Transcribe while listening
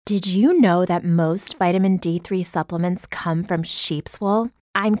Did you know that most vitamin D3 supplements come from sheep's wool?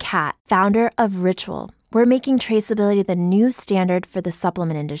 I'm Kat, founder of Ritual. We're making traceability the new standard for the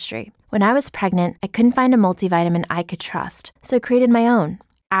supplement industry. When I was pregnant, I couldn't find a multivitamin I could trust, so I created my own.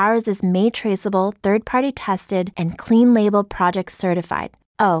 Ours is made traceable, third-party tested, and clean label project certified.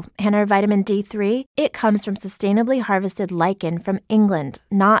 Oh, and our vitamin D3, it comes from sustainably harvested lichen from England,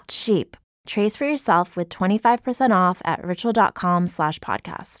 not sheep. Trace for yourself with 25% off at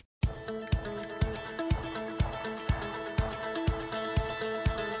ritual.com/podcast.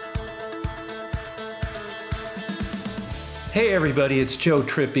 Hey everybody, it's Joe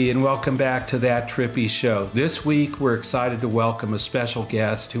Trippi and welcome back to That Trippi Show. This week we're excited to welcome a special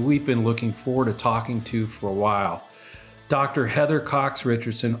guest who we've been looking forward to talking to for a while. Dr. Heather Cox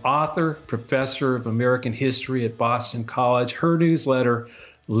Richardson, author, professor of American history at Boston College. Her newsletter,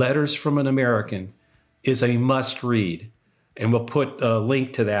 Letters from an American, is a must-read, and we'll put a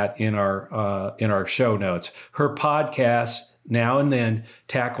link to that in our show notes. Her podcast, Now and Then,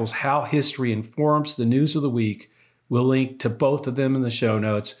 tackles how history informs the news of the week. We'll link to both of them in the show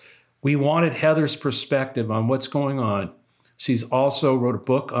notes. We wanted Heather's perspective on what's going on. She's also wrote a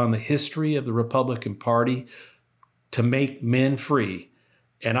book on the history of the Republican Party, To Make Men Free.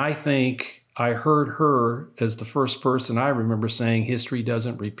 And I think I heard her as the first person I remember saying history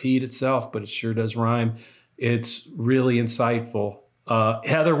doesn't repeat itself, but it sure does rhyme. It's really insightful.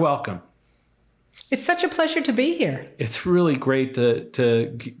 Heather, welcome. It's such a pleasure to be here. It's really great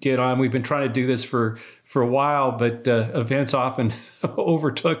to get on. We've been trying to do this for a while, but events often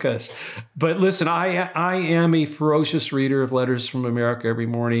overtook us. But listen, I am a ferocious reader of Letters from America every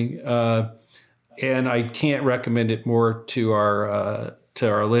morning, and I can't recommend it more to our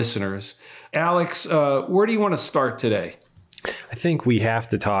listeners. Alex, where do you want to start today? I think we have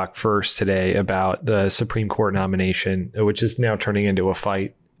to talk first today about the Supreme Court nomination, which is now turning into a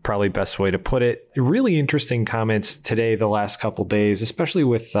fight. Probably best way to put it. Really interesting comments today, the last couple of days, especially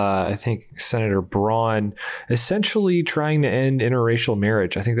with, I think, Senator Braun essentially trying to end interracial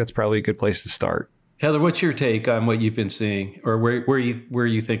marriage. I think that's probably a good place to start. Heather, what's your take on what you've been seeing, or where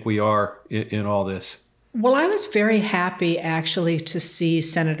you think we are in all this? Well, I was very happy actually to see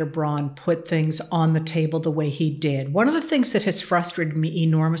Senator Braun put things on the table the way he did. One of the things that has frustrated me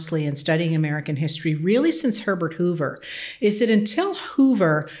enormously in studying American history, really since Herbert Hoover, is that until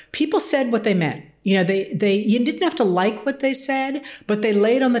Hoover, people said what they meant. You know, you didn't have to like what they said, but they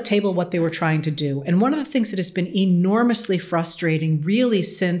laid on the table what they were trying to do. And one of the things that has been enormously frustrating really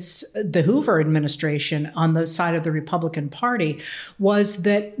since the Hoover administration on the side of the Republican Party was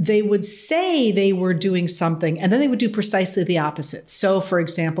that they would say they were doing something and then they would do precisely the opposite. So, for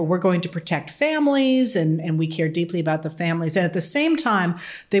example, we're going to protect families and we care deeply about the families. And at the same time,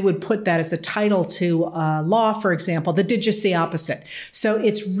 they would put that as a title to law, for example, that did just the opposite. So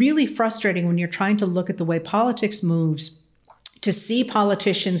it's really frustrating when you're trying to look at the way politics moves to see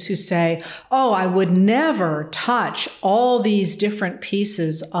politicians who say, oh, I would never touch all these different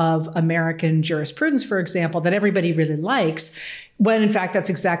pieces of American jurisprudence, for example, that everybody really likes, when in fact, that's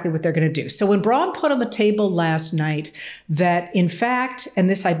exactly what they're going to do. So when Braun put on the table last night that in fact, and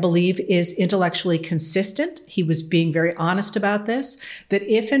this I believe is intellectually consistent, he was being very honest about this, that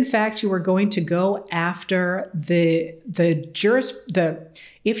if in fact you were going to go after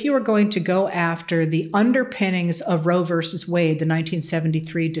if you were going to go after the underpinnings of Roe versus Wade, the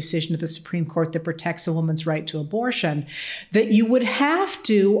 1973 decision of the Supreme Court that protects a woman's right to abortion, that you would have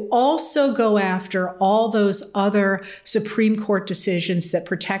to also go after all those other Supreme Court decisions that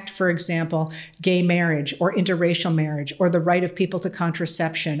protect, for example, gay marriage or interracial marriage or the right of people to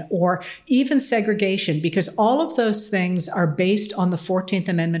contraception or even segregation, because all of those things are based on the 14th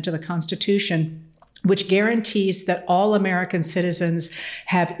Amendment to the Constitution, which guarantees that all American citizens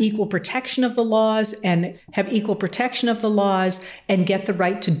have equal protection of the laws and get the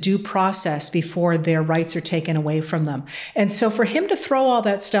right to due process before their rights are taken away from them. And so for him to throw all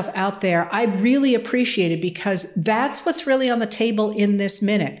that stuff out there, I really appreciate it because that's what's really on the table in this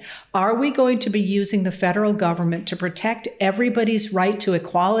minute. Are we going to be using the federal government to protect everybody's right to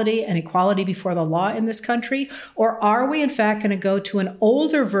equality and equality before the law in this country? Or are we in fact going to go to an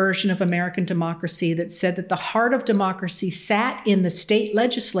older version of American democracy that said that the heart of democracy sat in the state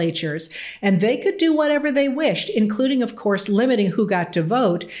legislatures and they could do whatever they wished, including, of course, limiting who got to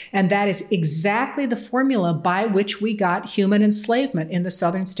vote. And that is exactly the formula by which we got human enslavement in the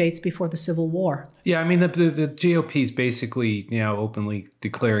southern states before the Civil War. Yeah, I mean, the GOP is basically now openly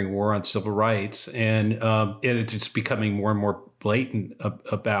declaring war on civil rights, and it's becoming more and more blatant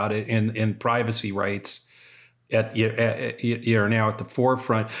about it, and privacy rights are now at the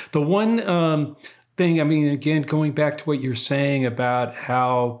forefront. The one thing, I mean, again, going back to what you're saying about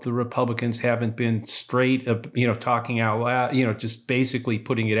how the Republicans haven't been straight, talking out loud, just basically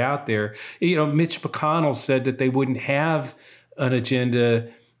putting it out there. Mitch McConnell said that they wouldn't have an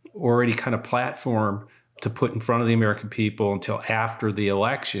agenda or any kind of platform to put in front of the American people until after the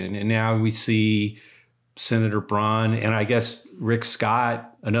election. And now we see Senator Braun and I guess Rick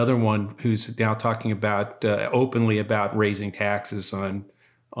Scott, another one who's now talking about openly about raising taxes on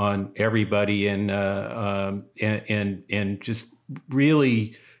everybody and just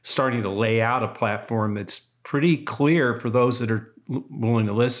really starting to lay out a platform that's pretty clear for those that are willing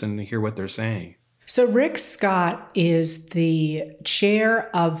to listen and hear what they're saying. So Rick Scott is the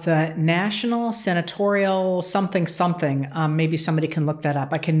chair of the National Senatorial something. Maybe somebody can look that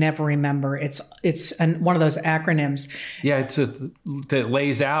up. I can never remember. It's one of those acronyms. Yeah, that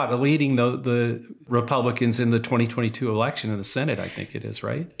lays out leading the Republicans in the 2022 election in the Senate, I think it is,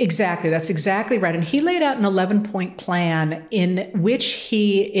 right? Exactly. That's exactly right. And he laid out an 11-point plan in which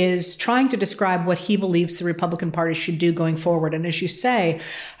he is trying to describe what he believes the Republican Party should do going forward. And as you say,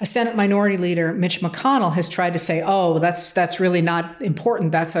 a Senate Minority Leader, Mitch McConnell, has tried to say, "Oh, that's really not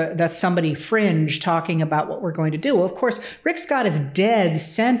important. That's somebody fringe talking about what we're going to do." Well, of course, Rick Scott is dead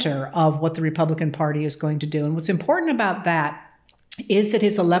center of what the Republican Party is going to do. And what's important about that is that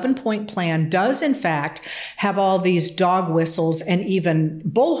his 11-point plan does, in fact, have all these dog whistles and even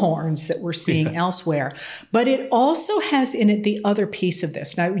bullhorns that we're seeing elsewhere. But it also has in it the other piece of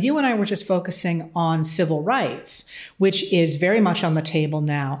this. Now, you and I were just focusing on civil rights, which is very much on the table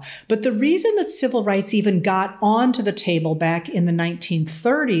now. But the reason that civil rights even got onto the table back in the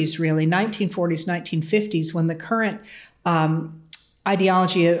 1930s, really, 1940s, 1950s, when the current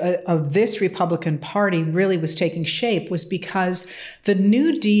ideology of this Republican Party really was taking shape, was because the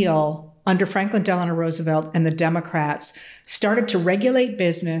New Deal under Franklin Delano Roosevelt and the Democrats started to regulate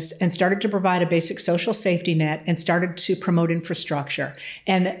business and started to provide a basic social safety net and started to promote infrastructure.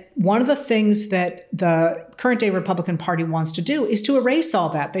 And one of the things that the current day Republican Party wants to do is to erase all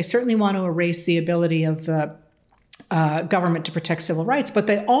that. They certainly want to erase the ability of the government to protect civil rights, but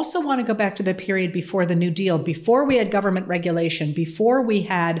they also want to go back to the period before the New Deal, before we had government regulation, before we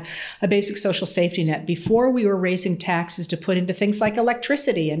had a basic social safety net, before we were raising taxes to put into things like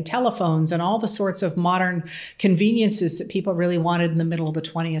electricity and telephones and all the sorts of modern conveniences that people really wanted in the middle of the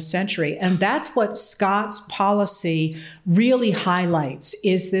 20th century. And that's what Scott's policy really highlights,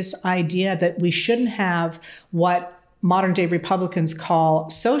 is this idea that we shouldn't have what modern day Republicans call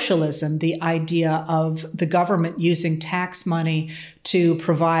socialism, the idea of the government using tax money to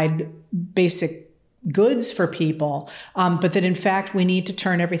provide basic goods for people, but that in fact we need to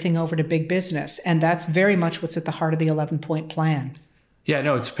turn everything over to big business. And that's very much what's at the heart of the 11-point plan. Yeah,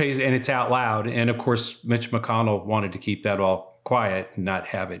 no, it's out loud. And of course, Mitch McConnell wanted to keep that all quiet and not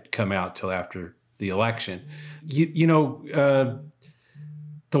have it come out till after the election.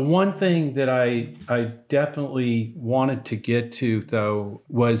 The one thing that I definitely wanted to get to, though,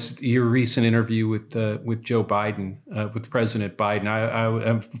 was your recent interview with Joe Biden, with President Biden.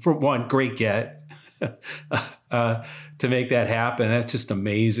 I for one, great get to make that happen. That's just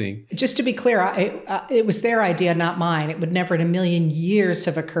amazing. Just to be clear, it was their idea, not mine. It would never in a million years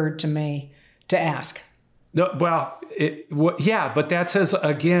have occurred to me to ask. No, well, but that says,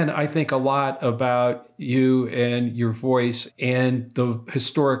 again, I think a lot about you and your voice and the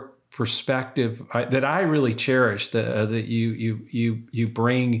historic perspective that I really cherish, that you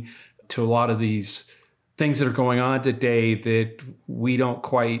bring to a lot of these things that are going on today that we don't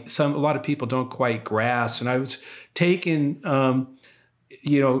quite, a lot of people don't quite grasp. And I was taken,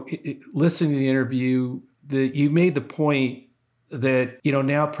 listening to the interview, that you made the point that,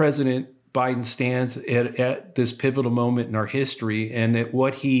 now President Biden stands at this pivotal moment in our history, and that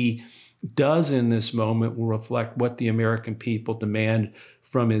what he does in this moment will reflect what the American people demand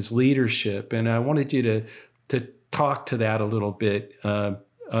from his leadership. And I wanted you to talk to that a little bit,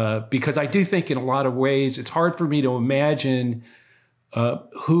 because I do think in a lot of ways it's hard for me to imagine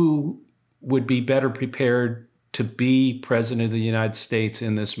who would be better prepared to be president of the United States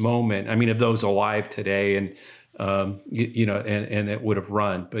in this moment. I mean, of those alive today, and and it would have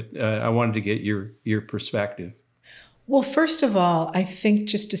run. But I wanted to get your perspective. Well, first of all, I think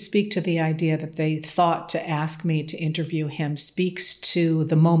just to speak to the idea that they thought to ask me to interview him speaks to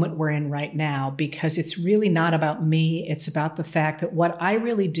the moment we're in right now, because it's really not about me. It's about the fact that what I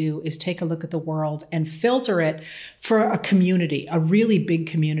really do is take a look at the world and filter it for a community, a really big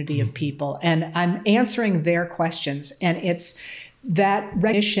community of people. And I'm answering their questions. And it's that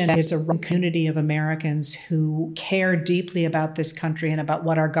recognition is a community of Americans who care deeply about this country and about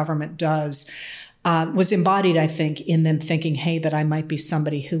what our government does. Was embodied, I think, in them thinking, hey, that I might be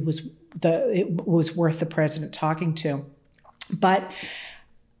somebody who was worth the president talking to. But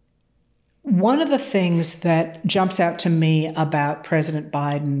one of the things that jumps out to me about President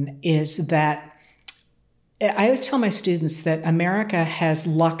Biden is that I always tell my students that America has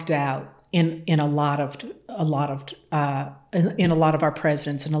lucked out in a lot of our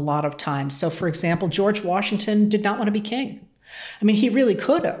presidents in a lot of times. So, for example, George Washington did not want to be king. I mean, he really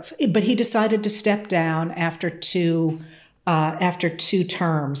could have, but he decided to step down after two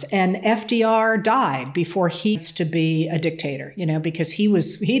terms. And FDR died before he gets to be a dictator, because he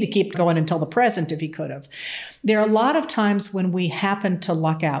had to keep going until the present if he could have. There are a lot of times when we happen to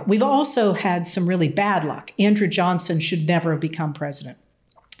luck out. We've also had some really bad luck. Andrew Johnson should never have become president.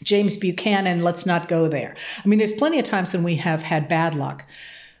 James Buchanan, let's not go there. I mean, there's plenty of times when we have had bad luck.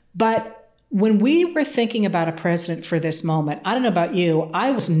 But when we were thinking about a president for this moment, I don't know about you,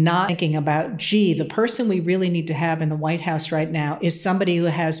 I was not thinking about, the person we really need to have in the White House right now is somebody who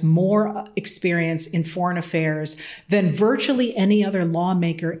has more experience in foreign affairs than virtually any other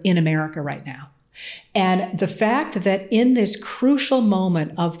lawmaker in America right now. And the fact that in this crucial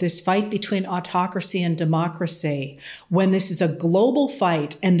moment of this fight between autocracy and democracy, when this is a global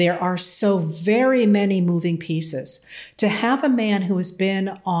fight and there are so very many moving pieces, to have a man who has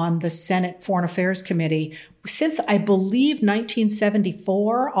been on the Senate Foreign Affairs Committee since, I believe,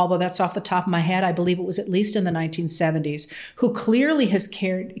 1974, although that's off the top of my head, I believe it was at least in the 1970s, who clearly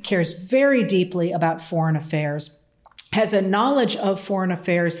cares very deeply about foreign affairs, has a knowledge of foreign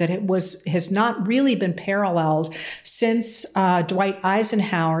affairs that has not really been paralleled since Dwight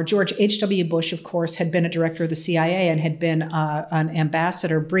Eisenhower. George H.W. Bush, of course, had been a director of the CIA and had been an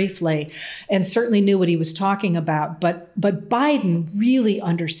ambassador briefly, and certainly knew what he was talking about. But Biden really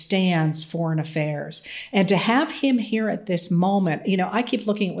understands foreign affairs, and to have him here at this moment, I keep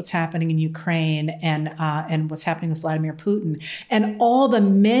looking at what's happening in Ukraine and what's happening with Vladimir Putin, and all the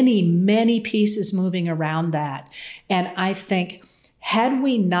many, many pieces moving around that. And I think, had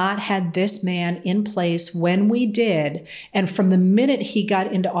we not had this man in place when we did, and from the minute he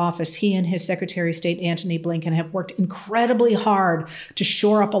got into office, he and his Secretary of State, Antony Blinken, have worked incredibly hard to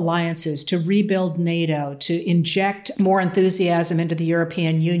shore up alliances, to rebuild NATO, to inject more enthusiasm into the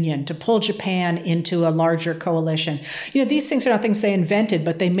European Union, to pull Japan into a larger coalition. These things are not things they invented,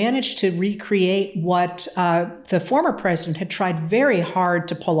 but they managed to recreate what the former president had tried very hard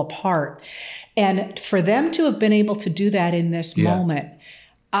to pull apart. And for them to have been able to do that in this moment,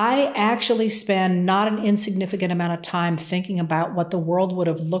 I actually spend not an insignificant amount of time thinking about what the world would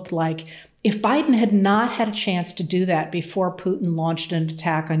have looked like if Biden had not had a chance to do that before Putin launched an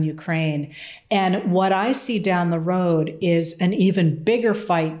attack on Ukraine. And what I see down the road is an even bigger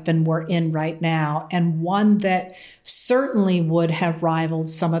fight than we're in right now, and one that certainly would have rivaled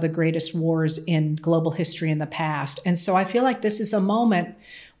some of the greatest wars in global history in the past. And so I feel like this is a moment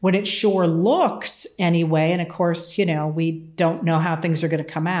when it sure looks anyway, and of course, we don't know how things are going to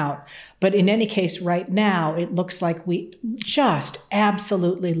come out. But in any case, right now, it looks like we just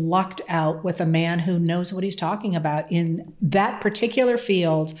absolutely lucked out with a man who knows what he's talking about in that particular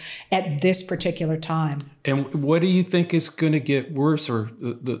field at this particular time. And what do you think is going to get worse, or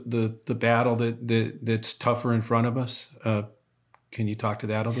the battle that's tougher in front of us? Can you talk to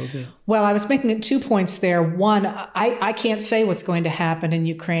that a little bit? Well, I was making 2 points there. One, I can't say what's going to happen in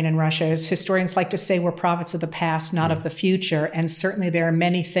Ukraine and Russia. As historians like to say, we're prophets of the past, not of the future. And certainly there are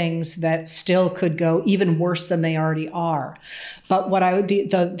many things that still could go even worse than they already are. But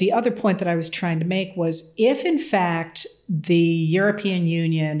the other point that I was trying to make was, if in fact the European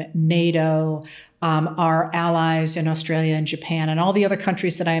Union, NATO, our allies in Australia and Japan, and all the other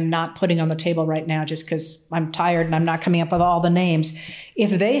countries that I am not putting on the table right now just because I'm tired and I'm not coming up with all the names,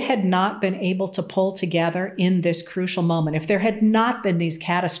 if they had not been able to pull together in this crucial moment, if there had not been these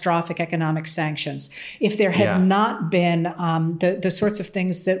catastrophic economic sanctions, if there had not been the sorts of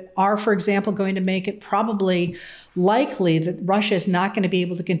things that are, for example, going to make it probably likely that Russia is not going to be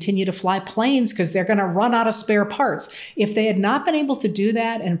able to continue to fly planes because they're going to run out of spare parts. If they had not been able to do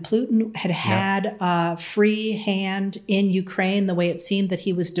that, and Putin had a free hand in Ukraine the way it seemed that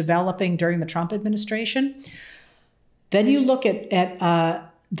he was developing during the Trump administration, then you look at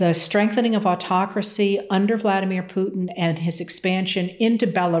the strengthening of autocracy under Vladimir Putin and his expansion into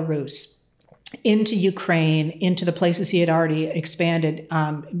Belarus, into Ukraine, into the places he had already expanded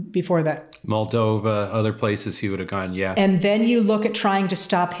before that. Moldova, other places he would have gone, And then you look at trying to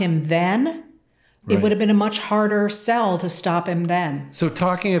stop him then. Right. It would have been a much harder sell to stop him then. So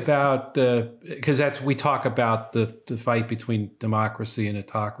talking about, because we talk about the fight between democracy and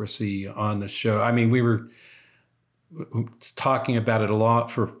autocracy on the show. I mean, talking about it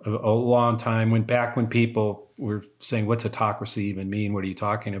for a long time. When people were saying, "What's autocracy even mean? What are you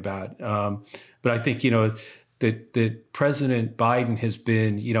talking about?" But I think that President Biden has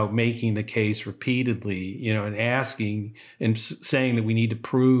been making the case repeatedly, and asking and saying that we need to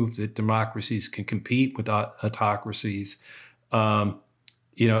prove that democracies can compete with autocracies.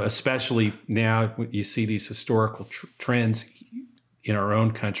 Especially now when you see these historical trends in our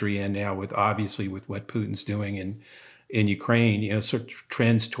own country, and now with what Putin's doing in Ukraine, sort of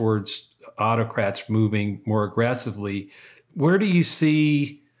trends towards autocrats moving more aggressively. Where do you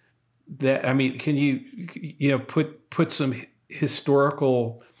see that? I mean, can you put some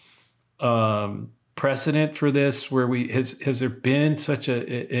historical precedent for this? Where has there been such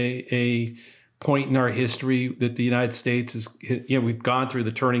a point in our history that the United States is, we've gone through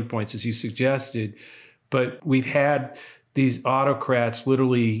the turning points as you suggested, but we've had these autocrats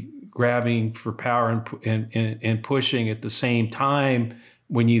literally grabbing for power and pushing at the same time.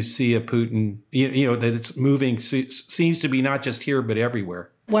 When you see a Putin, that it's moving, seems to be not just here, but everywhere.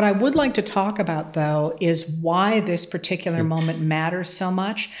 What I would like to talk about, though, is why this particular moment matters so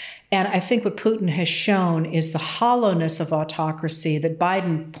much. And I think what Putin has shown is the hollowness of autocracy that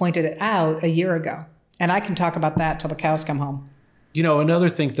Biden pointed out a year ago. And I can talk about that till the cows come home. Another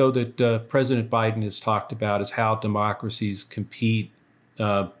thing, though, that President Biden has talked about is how democracies compete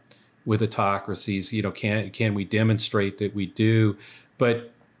with autocracies. Can we demonstrate that we do?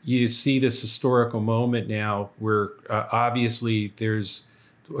 But you see this historical moment now where obviously there's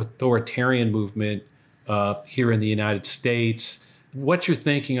authoritarian movement here in the United States. What's your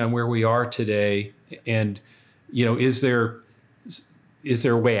thinking on where we are today? And, is there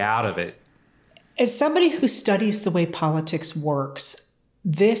a way out of it? As somebody who studies the way politics works,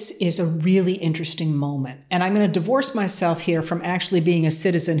 this is a really interesting moment. And I'm going to divorce myself here from actually being a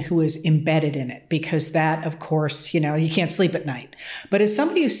citizen who is embedded in it, because that, of course, you can't sleep at night. But as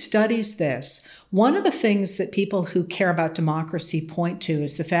somebody who studies this, one of the things that people who care about democracy point to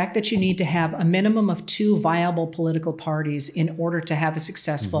is the fact that you need to have a minimum of 2 viable political parties in order to have a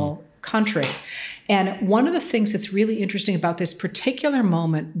successful country. And one of the things that's really interesting about this particular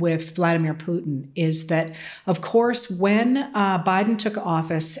moment with Vladimir Putin is that, of course, when Biden took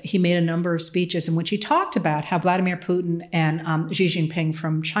office, he made a number of speeches in which he talked about how Vladimir Putin and Xi Jinping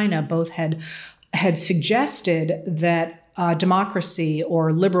from China both had suggested that democracy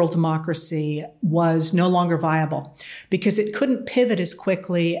or liberal democracy was no longer viable because it couldn't pivot as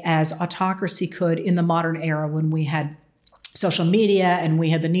quickly as autocracy could in the modern era when we had social media and we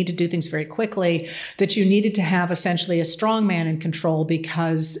had the need to do things very quickly, that you needed to have essentially a strong man in control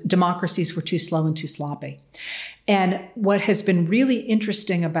because democracies were too slow and too sloppy. And what has been really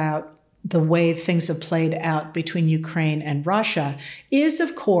interesting about the way things have played out between Ukraine and Russia is,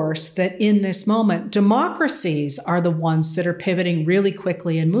 of course, that in this moment, democracies are the ones that are pivoting really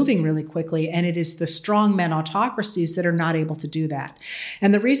quickly and moving really quickly. And it is the strongmen autocracies that are not able to do that.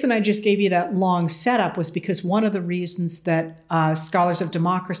 And the reason I just gave you that long setup was because one of the reasons that scholars of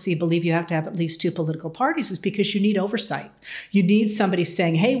democracy believe you have to have at least 2 political parties is because you need oversight. You need somebody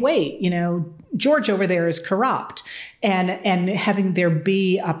saying, hey, wait, George over there is corrupt, and having there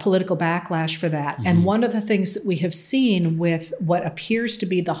be a political backlash for that. Mm-hmm. And one of the things that we have seen with what appears to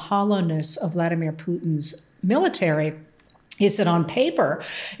be the hollowness of Vladimir Putin's military is that on paper,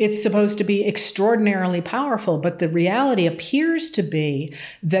 it's supposed to be extraordinarily powerful, but the reality appears to be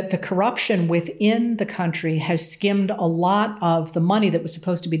that the corruption within the country has skimmed a lot of the money that was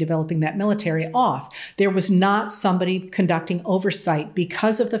supposed to be developing that military off. There was not somebody conducting oversight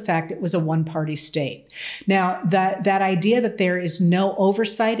because of the fact it was a one-party state. Now, that idea that there is no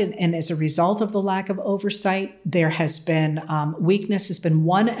oversight, and as a result of the lack of oversight, there has been weakness, has been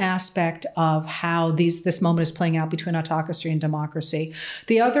one aspect of how this moment is playing out between autocracy and democracy.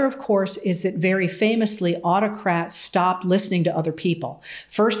 The other, of course, is that very famously, autocrats stop listening to other people.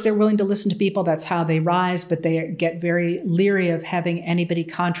 First, they're willing to listen to people. That's how they rise, but they get very leery of having anybody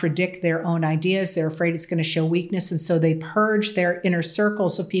contradict their own ideas. They're afraid it's going to show weakness, and so they purge their inner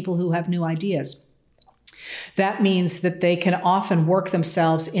circles of people who have new ideas. That means that they can often work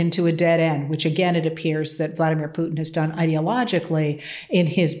themselves into a dead end, which again, it appears that Vladimir Putin has done ideologically in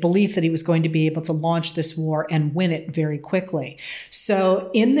his belief that he was going to be able to launch this war and win it very quickly. So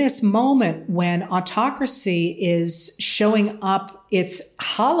in this moment when autocracy is showing up its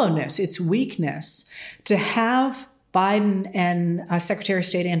hollowness, its weakness, to have Biden and Secretary of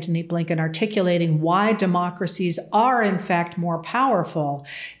State Antony Blinken articulating why democracies are in fact more powerful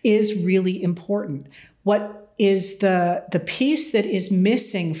is really important. What is the piece that is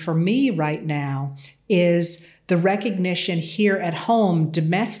missing for me right now is the recognition here at home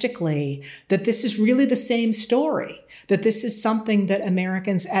domestically that this is really the same story, that this is something that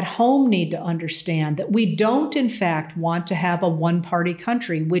Americans at home need to understand, that we don't, in fact, want to have a one-party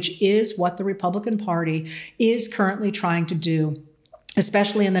country, which is what the Republican Party is currently trying to do,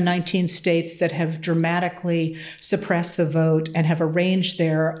 especially in the 19 states that have dramatically suppressed the vote and have arranged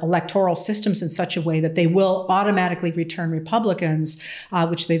their electoral systems in such a way that they will automatically return Republicans,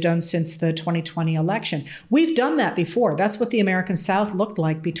 which they've done since the 2020 election. We've done that before. That's what the American South looked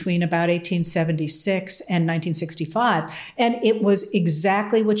like between about 1876 and 1965. And it was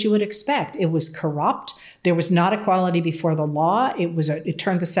exactly what you would expect. It was corrupt. There was not equality before the law. It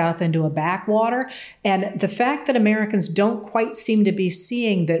turned the South into a backwater. And the fact that Americans don't quite seem to be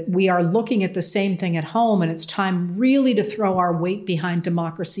seeing that we are looking at the same thing at home, and it's time really to throw our weight behind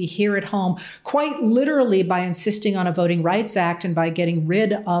democracy here at home, quite literally by insisting on a Voting Rights Act and by getting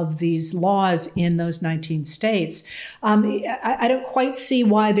rid of these laws in those 19 states. I don't quite see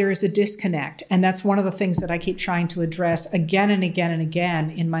why there is a disconnect. And that's one of the things that I keep trying to address again and again and again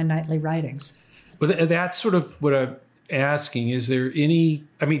in my nightly writings. Well, that's sort of what I'm asking. Is there any,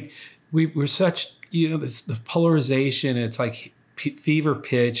 I mean, we're such, the polarization, it's like fever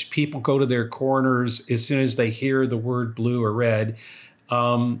pitch. People go to their corners as soon as they hear the word blue or red.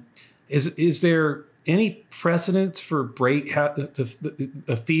 Is there any precedence for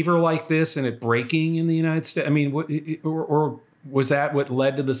a fever like this and it breaking in the United States? I mean, or was that what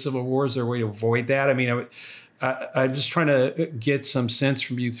led to the Civil War? Is there a way to avoid that? I mean, I'm just trying to get some sense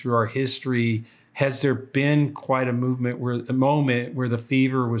from you through our history. Has there been quite a moment where the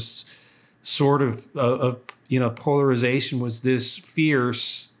fever was sort of polarization was this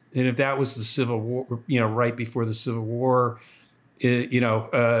fierce, and if that was the Civil War, right before the Civil War,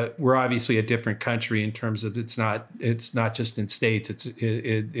 we're obviously a different country in terms of it's not just in states,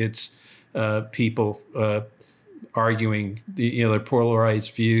 it's people arguing their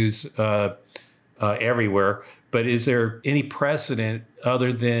polarized views everywhere. But is there any precedent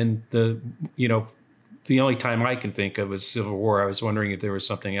other than the only time I can think of is Civil War? I was wondering if there was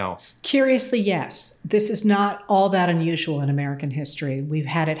something else. Curiously, yes. This is not all that unusual in American history. We've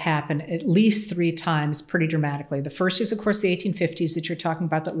had it happen at least 3 times pretty dramatically. The first is, of course, the 1850s that you're talking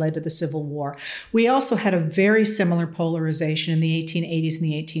about that led to the Civil War. We also had a very similar polarization in the 1880s and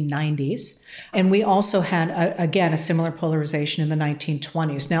the 1890s. And we also had, a similar polarization in the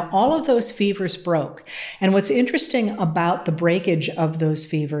 1920s. Now, all of those fevers broke. And what's interesting about the breakage of those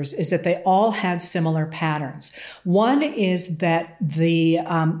fevers is that they all had similar patterns. One is that the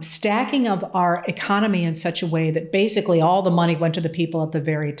stacking of our economy in such a way that basically all the money went to the people at the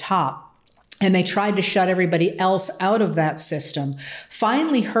very top, and they tried to shut everybody else out of that system,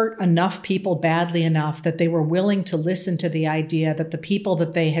 finally hurt enough people badly enough that they were willing to listen to the idea that the people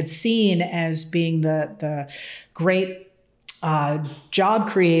that they had seen as being the great job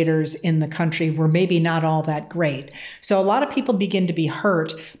creators in the country were maybe not all that great. So a lot of people begin to be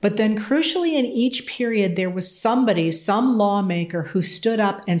hurt. But then crucially in each period, there was some lawmaker who stood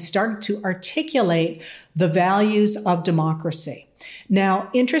up and started to articulate the values of democracy. Now,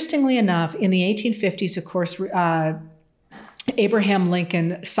 interestingly enough, in the 1850s, of course, Abraham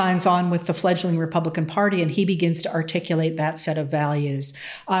Lincoln signs on with the fledgling Republican Party, and he begins to articulate that set of values.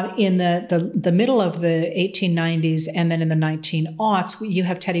 In the middle of the 1890s and then in the 1900s, you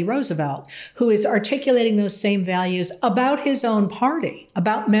have Teddy Roosevelt, who is articulating those same values about his own party,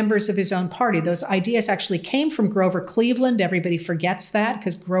 about members of his own party. Those ideas actually came from Grover Cleveland. Everybody forgets that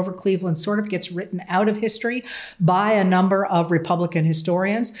because Grover Cleveland sort of gets written out of history by a number of Republican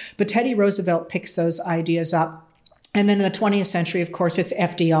historians. But Teddy Roosevelt picks those ideas up. And then in the 20th century, of course, it's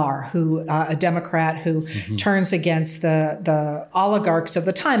FDR, a Democrat who turns against the oligarchs of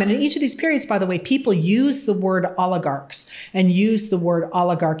the time. And in each of these periods, by the way, people use the word oligarchs and use the word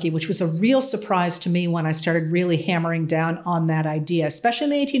oligarchy, which was a real surprise to me when I started really hammering down on that idea, especially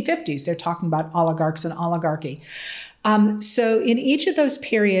in the 1850s. They're talking about oligarchs and oligarchy. So in each of those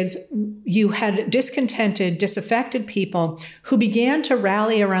periods, you had discontented, disaffected people who began to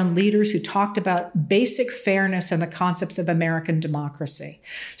rally around leaders who talked about basic fairness and the concepts of American democracy.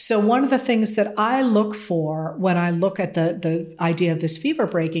 So one of the things that I look for when I look at the idea of this fever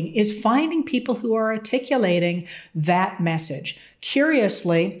breaking is finding people who are articulating that message.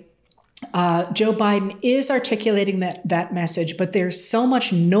 Curiously, Joe Biden is articulating that message, but there's so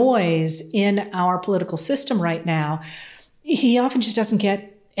much noise in our political system right now, he often just doesn't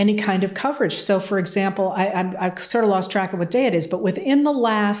get any kind of coverage. So, for example, I sort of lost track of what day it is, but within the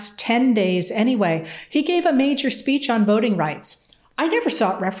last 10 days anyway, he gave a major speech on voting rights. I never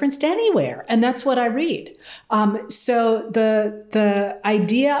saw it referenced anywhere, and that's what I read. So the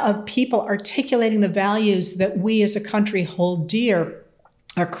idea of people articulating the values that we as a country hold dear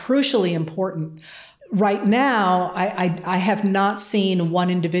are crucially important. Right now, I have not seen one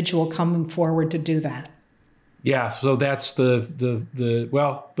individual coming forward to do that. Yeah, so that's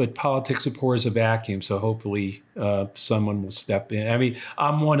but politics abhors a vacuum, so hopefully someone will step in. I mean,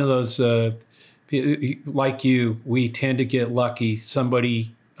 I'm one of those, like you, we tend to get lucky.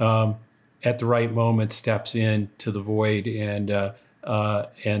 Somebody at the right moment steps in to the void, and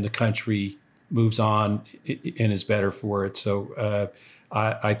the country moves on and is better for it. So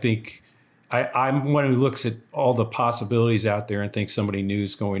I think I'm one who looks at all the possibilities out there and thinks somebody new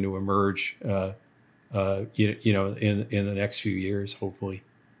is going to emerge in the next few years, hopefully.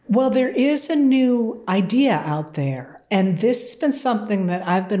 Well, there is a new idea out there. And this has been something that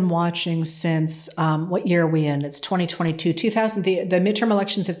I've been watching since, what year are we in? It's 2022, the midterm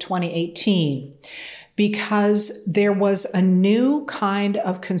elections of 2018, because there was a new kind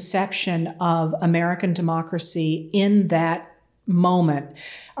of conception of American democracy in that moment,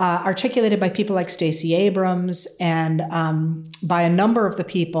 articulated by people like Stacey Abrams and by a number of the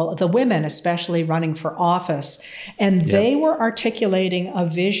people, the women especially, running for office. And they were articulating a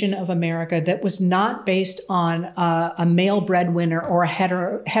vision of America that was not based on a male breadwinner or a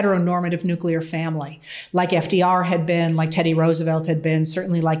heteronormative nuclear family, like FDR had been, like Teddy Roosevelt had been,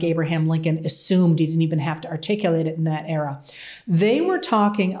 certainly like Abraham Lincoln assumed. He didn't even have to articulate it in that era. They were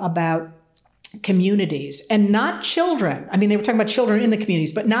talking about communities and not children. I mean, they were talking about children in the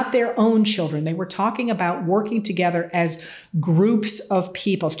communities, but not their own children. They were talking about working together as groups of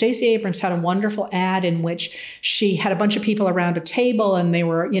people. Stacey Abrams had a wonderful ad in which she had a bunch of people around a table, and they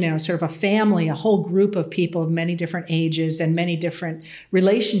were, sort of a family, a whole group of people of many different ages and many different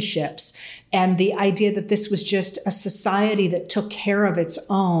relationships. And the idea that this was just a society that took care of its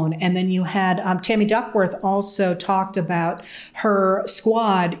own. And then you had Tammy Duckworth also talked about her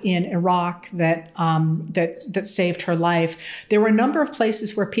squad in Iraq that saved her life. There were a number of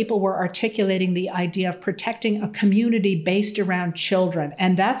places where people were articulating the idea of protecting a community based around children.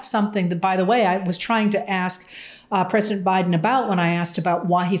 And that's something that, by the way, I was trying to ask President Biden about when I asked about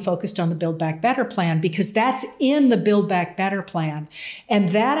why he focused on the Build Back Better plan, because that's in the Build Back Better plan.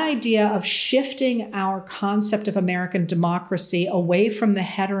 And that idea of shifting our concept of American democracy away from the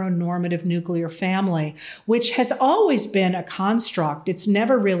heteronormative nuclear family, which has always been a construct. It's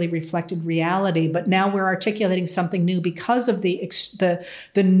never really reflected reality, but now we're articulating something new because of the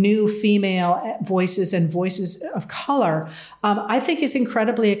new female voices and voices of color, I think is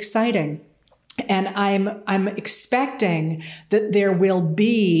incredibly exciting. And I'm expecting that there will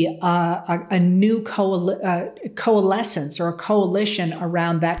be a new coalescence or a coalition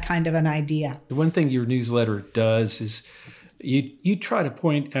around that kind of an idea. The one thing your newsletter does is you try to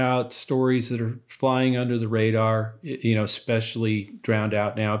point out stories that are flying under the radar, especially drowned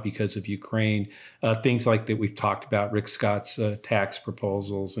out now because of Ukraine. Things like that we've talked about, Rick Scott's tax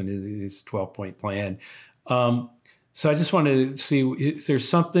proposals and his 12-point plan. So I just wanted to see, is there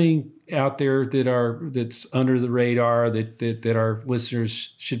something out there that's under the radar that our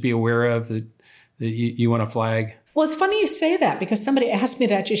listeners should be aware of that you want to flag? Well, it's funny you say that, because somebody asked me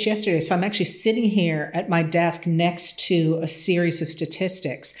that just yesterday. So I'm actually sitting here at my desk next to a series of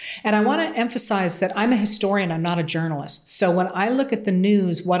statistics. And I want to emphasize that I'm a historian, I'm not a journalist. So when I look at the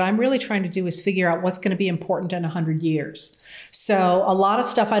news, what I'm really trying to do is figure out what's going to be important in 100 years. So a lot of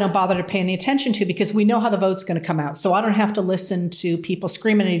stuff I don't bother to pay any attention to because we know how the vote's going to come out. So I don't have to listen to people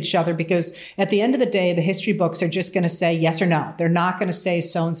screaming at each other, because at the end of the day, the history books are just going to say yes or no. They're not going to say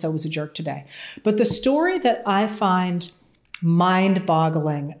so-and-so was a jerk today. But the story that I find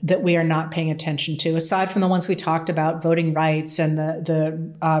mind-boggling that we are not paying attention to, aside from the ones we talked about, voting rights and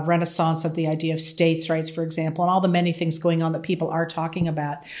the renaissance of the idea of states' rights, for example, and all the many things going on that people are talking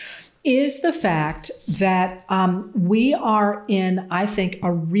about, is the fact that we are in, I think,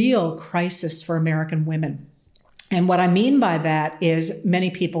 a real crisis for American women. And what I mean by that is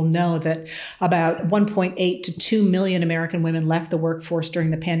many people know that about 1.8 to 2 million American women left the workforce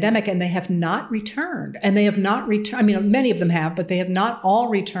during the pandemic, and they have not returned. And they have not returned. I mean, many of them have, but they have not all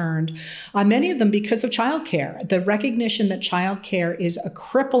returned. Many of them because of childcare. The recognition that childcare is a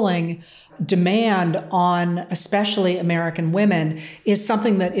crippling demand on especially American women is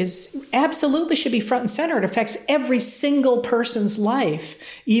something that is absolutely should be front and center. It affects every single person's life,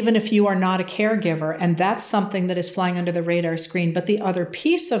 even if you are not a caregiver. And that's something that is flying under the radar screen. But the other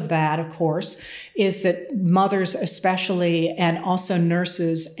piece of that, of course, is that mothers especially, and also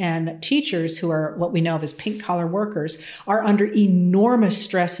nurses and teachers, who are what we know of as pink collar workers, are under enormous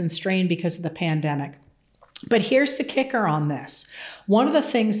stress and strain because of the pandemic. But here's the kicker on this. One of the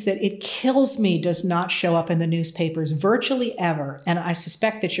things that it kills me does not show up in the newspapers virtually ever, and I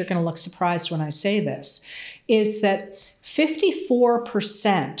suspect that you're going to look surprised when I say this, is that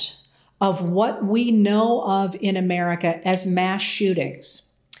 54% of what we know of in America as mass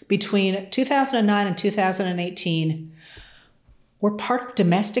shootings between 2009 and 2018 were part of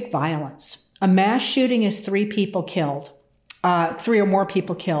domestic violence. A mass shooting is 3 people killed. 3 or more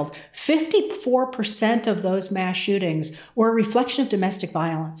people killed. 54% of those mass shootings were a reflection of domestic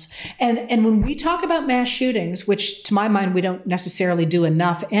violence. And when we talk about mass shootings, which to my mind, we don't necessarily do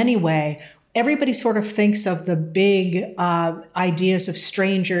enough anyway, everybody sort of thinks of the big ideas of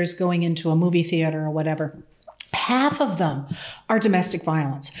strangers going into a movie theater or whatever. Half of them are domestic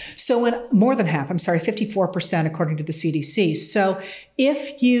violence. So more than half, 54% according to the CDC. So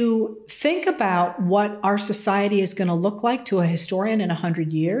if you think about what our society is going to look like to a historian in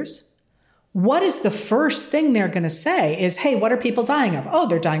 100 years, what is the first thing they're going to say is, hey, what are people dying of? Oh,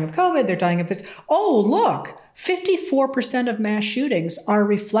 they're dying of COVID. They're dying of this. Oh, look, 54% of mass shootings are a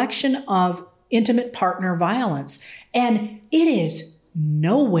reflection of intimate partner violence. And it is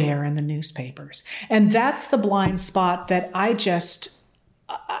nowhere in the newspapers. And that's the blind spot that I just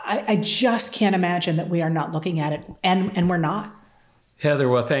can't imagine that we are not looking at it. And we're not. Heather,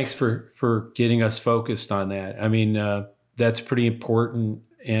 well, thanks for getting us focused on that. I mean, that's pretty important.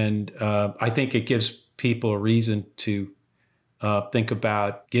 And I think it gives people a reason to think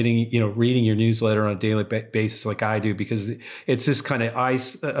about reading your newsletter on a daily basis like I do, because it's this kind of I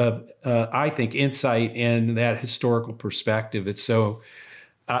think, insight and that historical perspective. It's so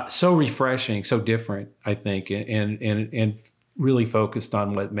refreshing, so different, I think, and really focused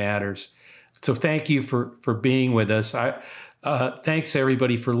on what matters. So thank you for being with us. Thanks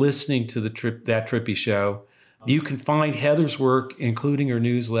everybody for listening to That Trippy Show. You can find Heather's work, including her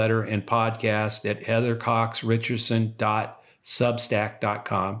newsletter and podcast, at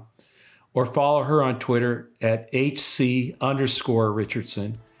heathercoxrichardson.substack.com, or follow her on Twitter at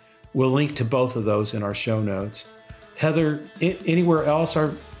HC_Richardson. We'll link to both of those in our show notes. Heather, anywhere else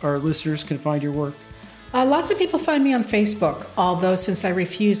our listeners can find your work? Lots of people find me on Facebook, although since I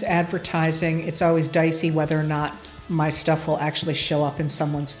refuse advertising, it's always dicey whether or not my stuff will actually show up in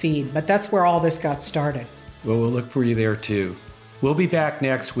someone's feed. But that's where all this got started. Well, we'll look for you there too. We'll be back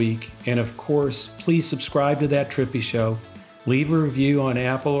next week. And of course, please subscribe to That Trippy Show. Leave a review on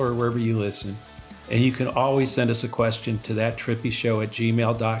Apple or wherever you listen. And you can always send us a question to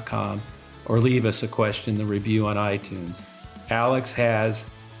thattrippyshow@gmail.com or leave us a question in the review on iTunes. Alex has,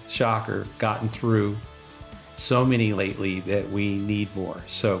 shocker, gotten through so many lately that we need more.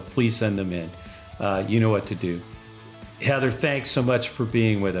 So please send them in. You know what to do. Heather, thanks so much for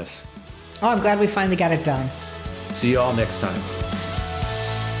being with us. Oh, I'm glad we finally got it done. See you all next time.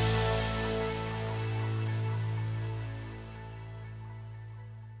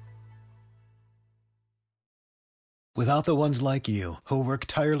 Without the ones like you, who work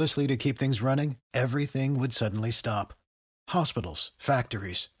tirelessly to keep things running, everything would suddenly stop. Hospitals,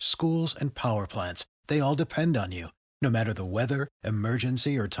 factories, schools, and power plants, they all depend on you. No matter the weather,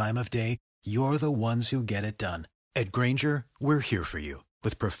 emergency, or time of day, you're the ones who get it done. At Grainger, we're here for you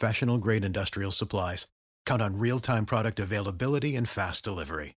with professional-grade industrial supplies. Count on real-time product availability and fast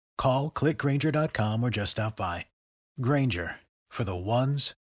delivery. Call, click Grainger.com, or just stop by. Grainger, for the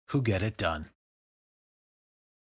ones who get it done.